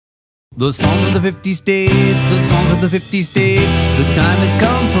The songs of the 50 states, the songs of the 50 states. The time has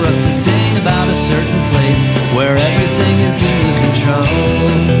come for us to sing about a certain place where everything is in the control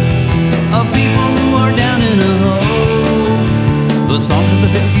of people who are down in a hole. The songs of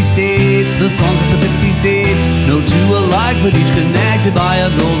the 50 states, the songs of the 50 states. No two alike, but each connected by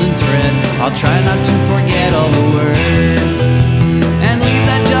a golden thread. I'll try not to forget all the words and leave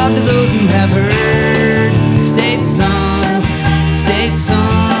that job to those who have heard. State songs, state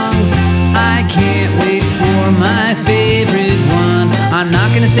songs. I can't wait for my favorite one. I'm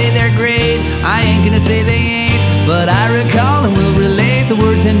not gonna say they're great, I ain't gonna say they ain't, but I recall and will relate the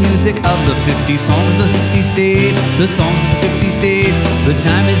words and music of the 50 songs of the 50 states. The songs of the 50 states. The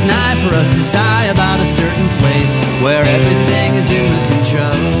time is nigh for us to sigh about a certain place where everything is in the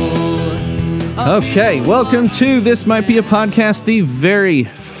control. Okay, welcome to This Might Be a Podcast, the very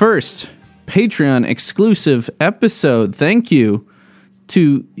first Patreon exclusive episode. Thank you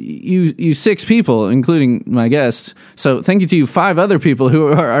to you six people, including my guest. So thank you to you five other people who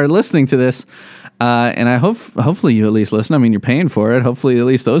are listening to this. And I hopefully you at least listen. I mean, you're paying for it. Hopefully at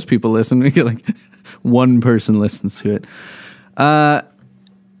least those people listen. We get like one person listens to it.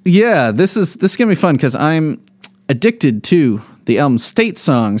 Yeah, this is going to be fun because I'm addicted to the album State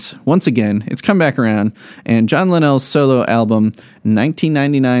Songs. Once again, it's come back around, and John Linnell's solo album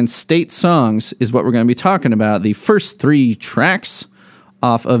 1999 State Songs is what we're going to be talking about. The first three tracks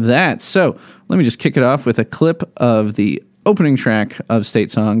off of that. So let me just kick it off with a clip of the opening track of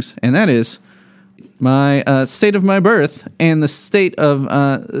State Songs, and that is my state of my birth and the state of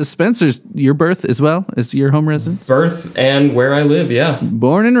Spencer's, your birth as well as your home residence. Birth and where I live, yeah.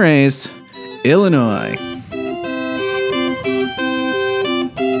 Born and raised, Illinois.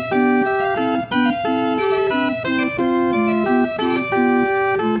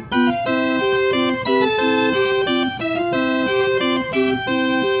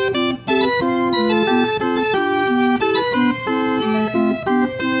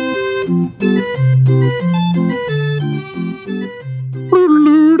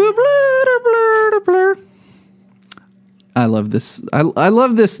 I love this. I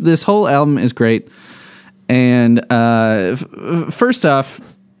love this. This whole album is great. And first off,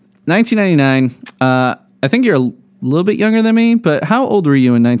 1999. I think you're a little bit younger than me, but how old were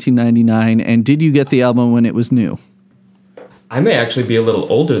you in 1999? And did you get the album when it was new? I may actually be a little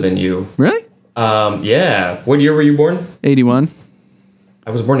older than you. Really? Yeah. What year were you born? 81.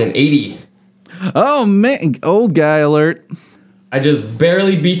 I was born in 80. Oh, man. Old guy alert. I just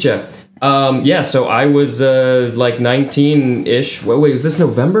barely beat you. Yeah, so I was like 19-ish. Wait, was this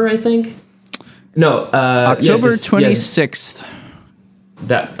November, I think? No. October 26th.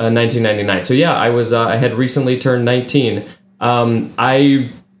 That 1999. So yeah, I had recently turned 19. I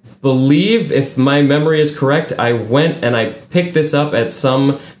believe, if my memory is correct, I went and I picked this up at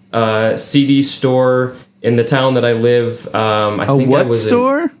some CD store in the town that I live. I think what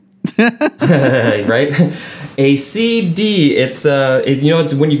store? Right? A CD. It's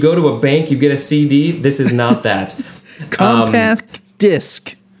it's when you go to a bank, you get a CD. This is not that. Compact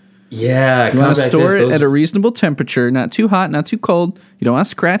disc. Yeah, you want to store it at a reasonable temperature, not too hot, not too cold. You don't want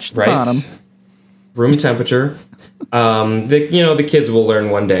to scratch the bottom. Room temperature. The kids will learn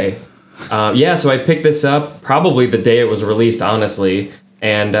one day. So I picked this up probably the day it was released, honestly,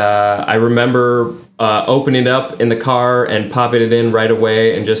 and I remember opening it up in the car and popping it in right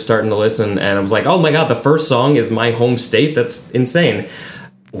away and just starting to listen. And I was like, oh my God, the first song is My Home State? That's insane.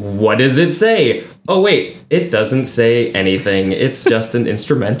 What does it say? Oh, wait, it doesn't say anything. It's just an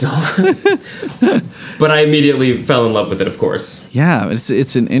instrumental. But I immediately fell in love with it, of course. Yeah,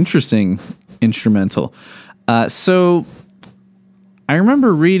 it's an interesting instrumental. So I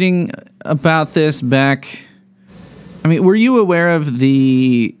remember reading about this back. I mean, were you aware of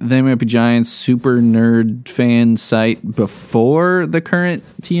the They Might Be Giants super nerd fan site before the current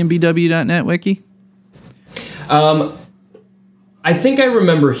tmbw.net wiki? I think I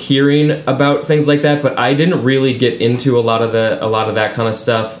remember hearing about things like that, but I didn't really get into a lot of that kind of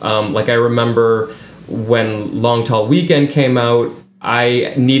stuff. Like I remember when Long Tall Weekend came out,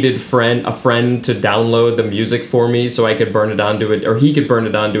 I needed a friend to download the music for me so I could burn it onto it, or he could burn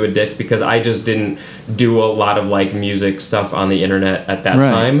it onto a disc, because I just didn't do a lot of like music stuff on the internet at that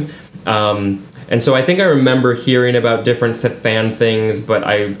time. And so I think I remember hearing about different fan things, but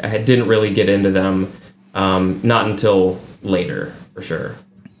I didn't really get into them. Not until later, for sure.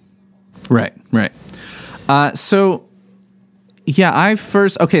 Right. So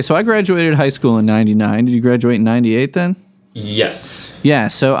I graduated high school in 99. Did you graduate in 98 then? Yes. Yeah,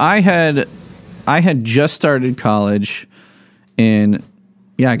 so I had just started college in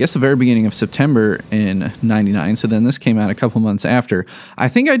I guess the very beginning of September in 99. So then this came out a couple months after. I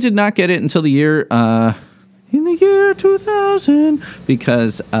think I did not get it until the year, in the year 2000,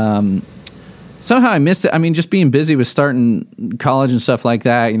 because somehow I missed it. I mean, just being busy with starting college and stuff like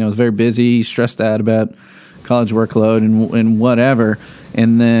that, I was very busy, stressed out about college workload and whatever.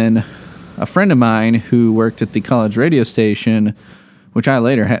 And then a friend of mine who worked at the college radio station, which I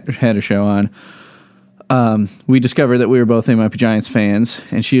later had a show on, we discovered that we were both They Might Be Giants fans,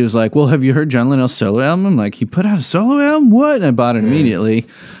 and she was like, well, have you heard John Linnell's solo album? I'm like, he put out a solo album? What? And I bought it immediately.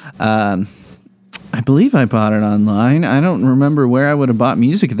 I believe I bought it online. I don't remember where I would have bought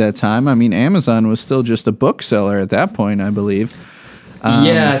music at that time. I mean, Amazon was still just a bookseller at that point, I believe.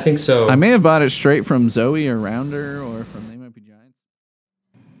 Yeah, I think so. I may have bought it straight from Zoe or Rounder or from They Might Be Giants.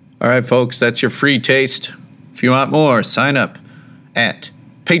 All right, folks, that's your free taste. If you want more, sign up at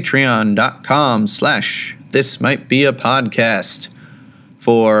patreon.com/thismightbeapodcast.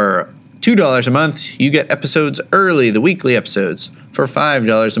 For $2 a month, you get episodes early, the weekly episodes. For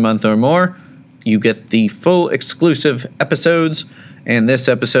 $5 a month or more, you get the full exclusive episodes. And this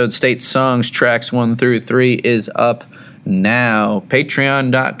episode, State Songs Tracks 1 through 3, is up now.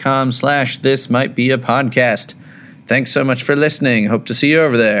 Patreon.com/thismightbeapodcast. Thanks so much for listening. Hope to see you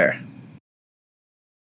over there.